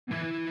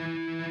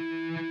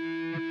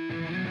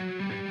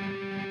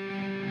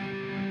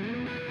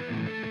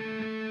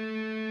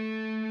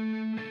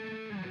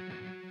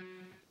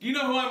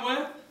know who I'm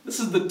with? This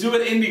is the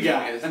DoItIndy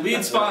guys,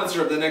 lead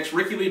sponsor of the next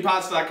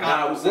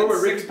RickyLeePotts.com. We're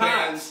with Ricky 6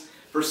 bands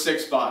for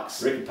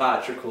 $6. Ricky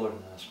Potts, you're cooler than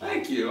us.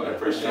 Thank you, I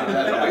appreciate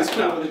that. Nobody's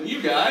cooler than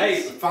you guys.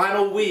 Hey,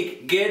 final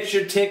week, get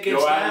your tickets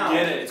Go out now. and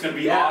get it. It's going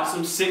to be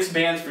awesome. 6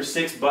 bands for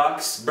 $6.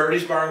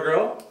 Birdy's Bar and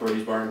Grill.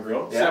 Birdy's Bar and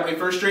Grill.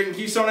 71st Street and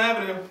Keystone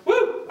Avenue.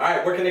 Woo!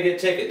 Alright, where can I get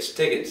tickets?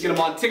 You get them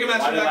on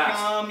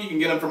Ticketmaster.com. You can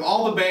get them from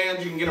all the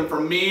bands. You can get them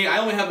from me. I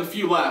only have a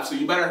few left, so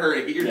you better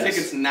hurry. Get your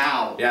tickets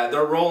now. Yeah,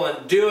 they're rolling.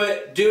 Do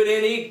it.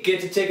 DoItIndy.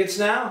 Get the tickets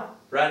now.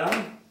 Right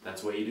on.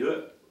 That's the way you do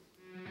it.